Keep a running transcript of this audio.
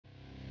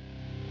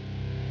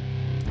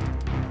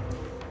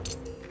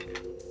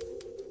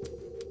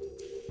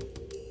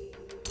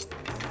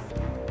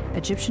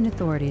Egyptian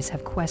authorities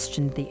have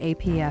questioned the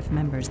APF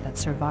members that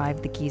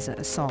survived the Giza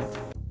assault.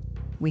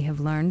 We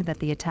have learned that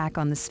the attack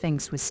on the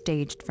Sphinx was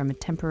staged from a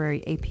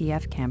temporary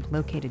APF camp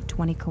located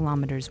 20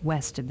 kilometers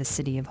west of the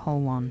city of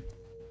Holwan.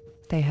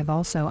 They have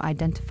also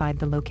identified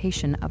the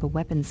location of a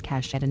weapons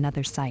cache at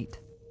another site.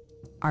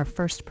 Our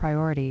first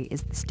priority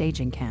is the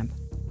staging camp,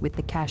 with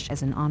the cache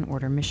as an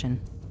on-order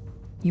mission.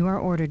 You are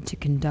ordered to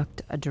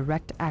conduct a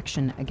direct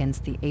action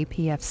against the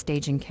APF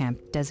staging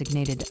camp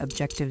designated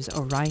Objectives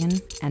Orion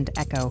and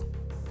Echo.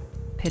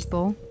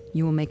 Pitbull,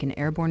 you will make an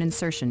airborne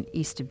insertion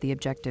east of the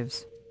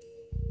objectives.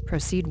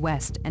 Proceed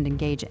west and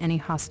engage any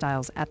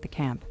hostiles at the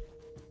camp.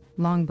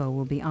 Longbow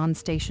will be on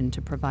station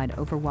to provide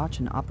overwatch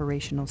and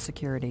operational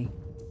security.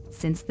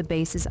 Since the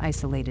base is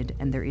isolated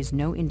and there is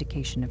no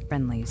indication of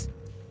friendlies,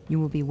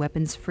 you will be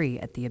weapons-free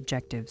at the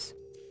objectives.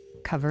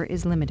 Cover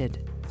is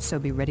limited, so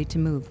be ready to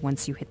move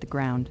once you hit the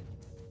ground.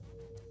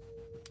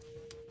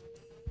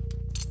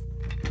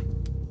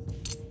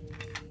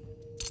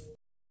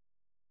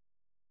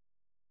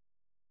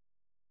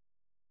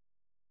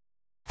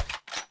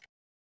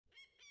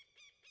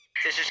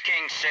 This is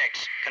King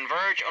 6.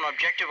 Converge on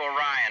Objective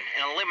Orion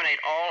and eliminate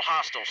all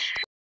hostiles.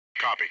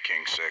 Copy,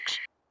 King 6.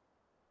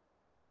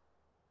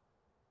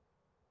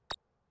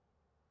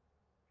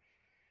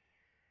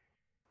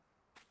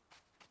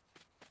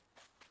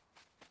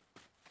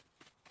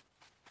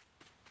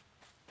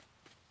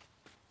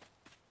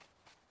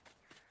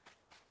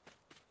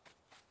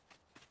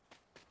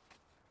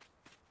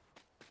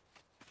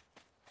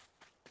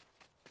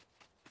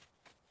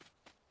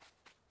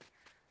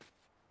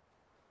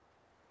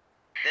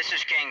 This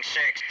is King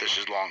 6. This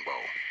is Longbow.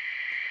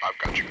 I've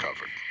got you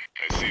covered.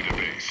 I see the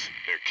base.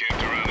 They're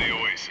camped around the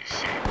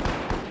oasis.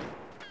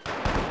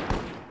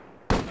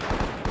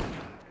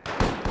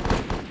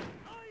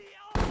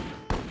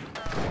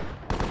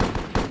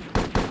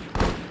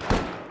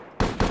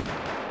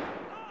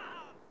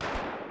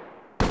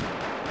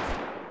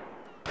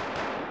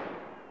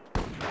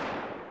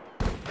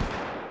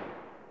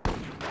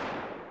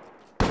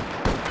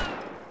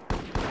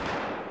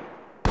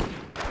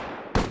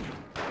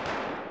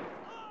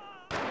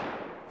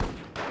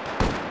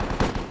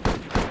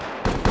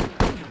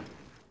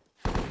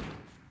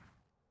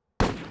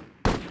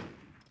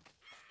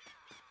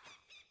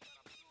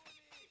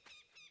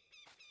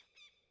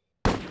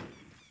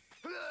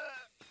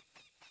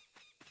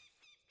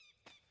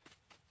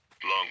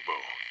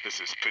 Longbow, this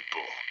is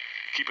Pitbull.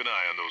 Keep an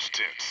eye on those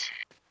tents.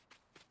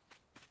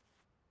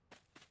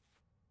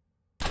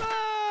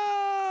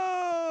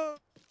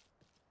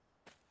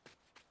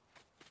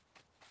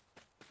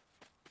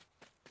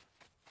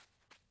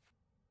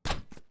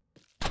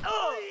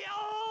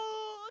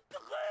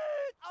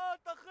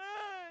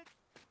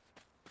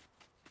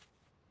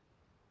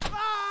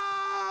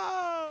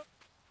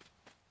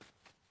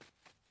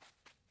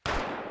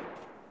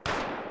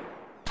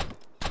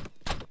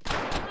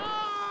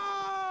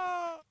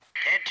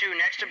 Head to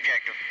next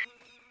objective.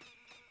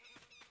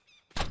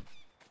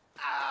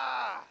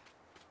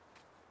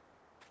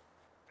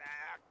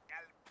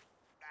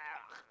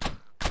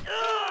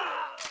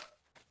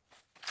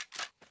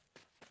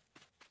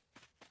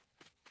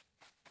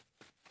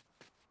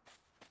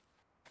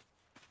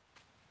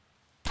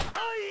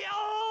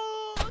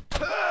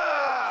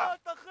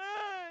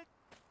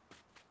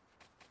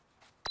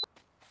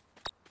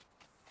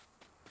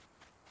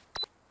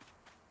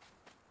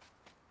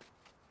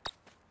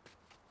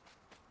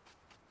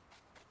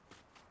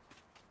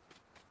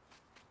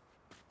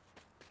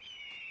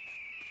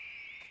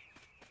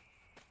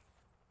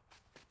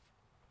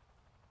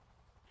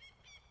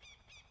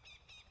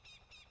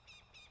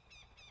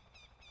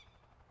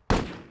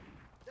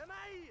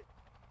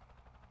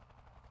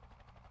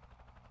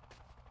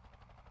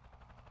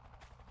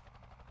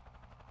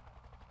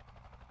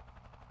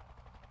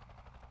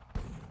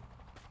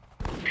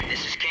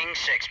 This is King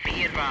 6.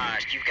 Be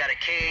advised, you've got a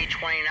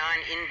KA-29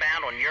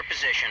 inbound on your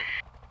position.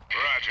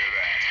 Roger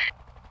that.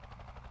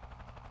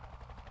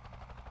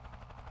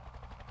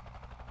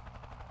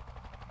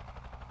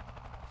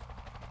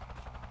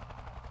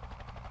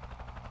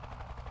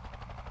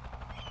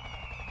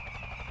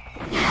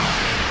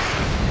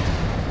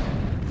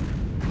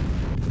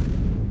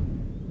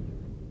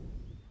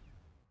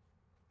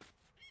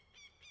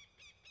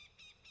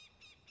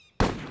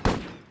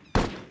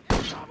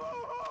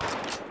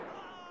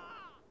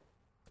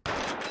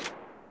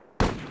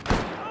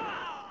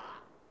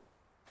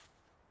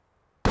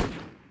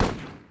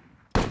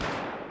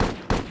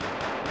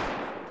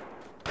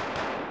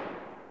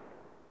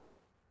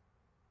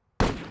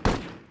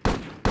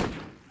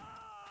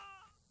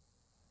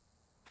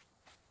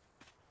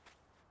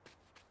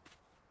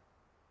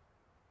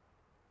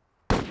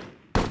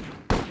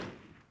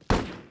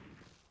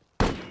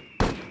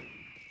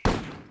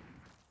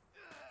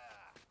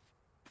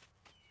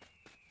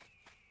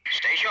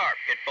 Stay sharp,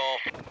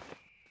 Pitbull.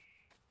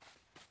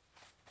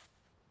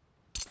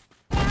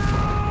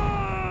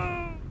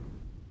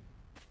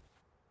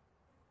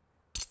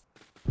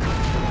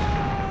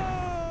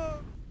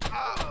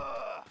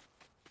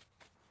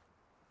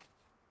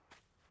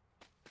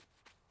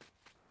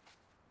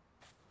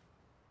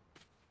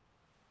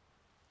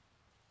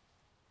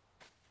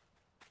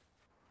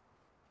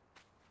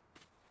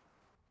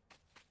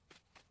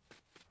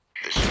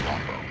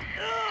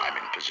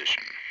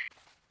 position.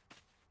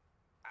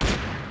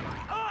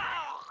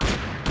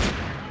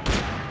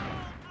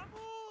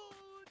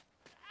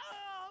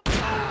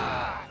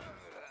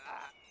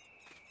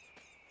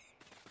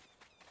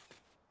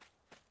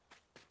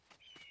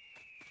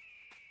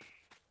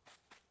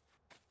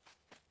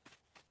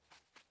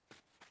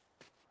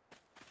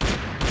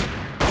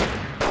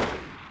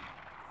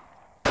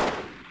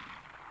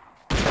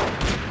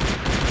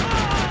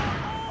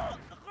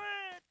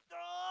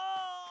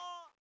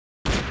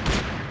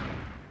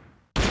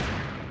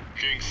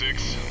 King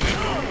 6,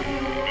 inbound.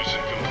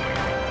 Mission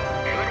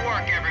complete. Good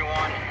work,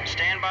 everyone.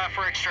 Stand by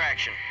for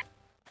extraction.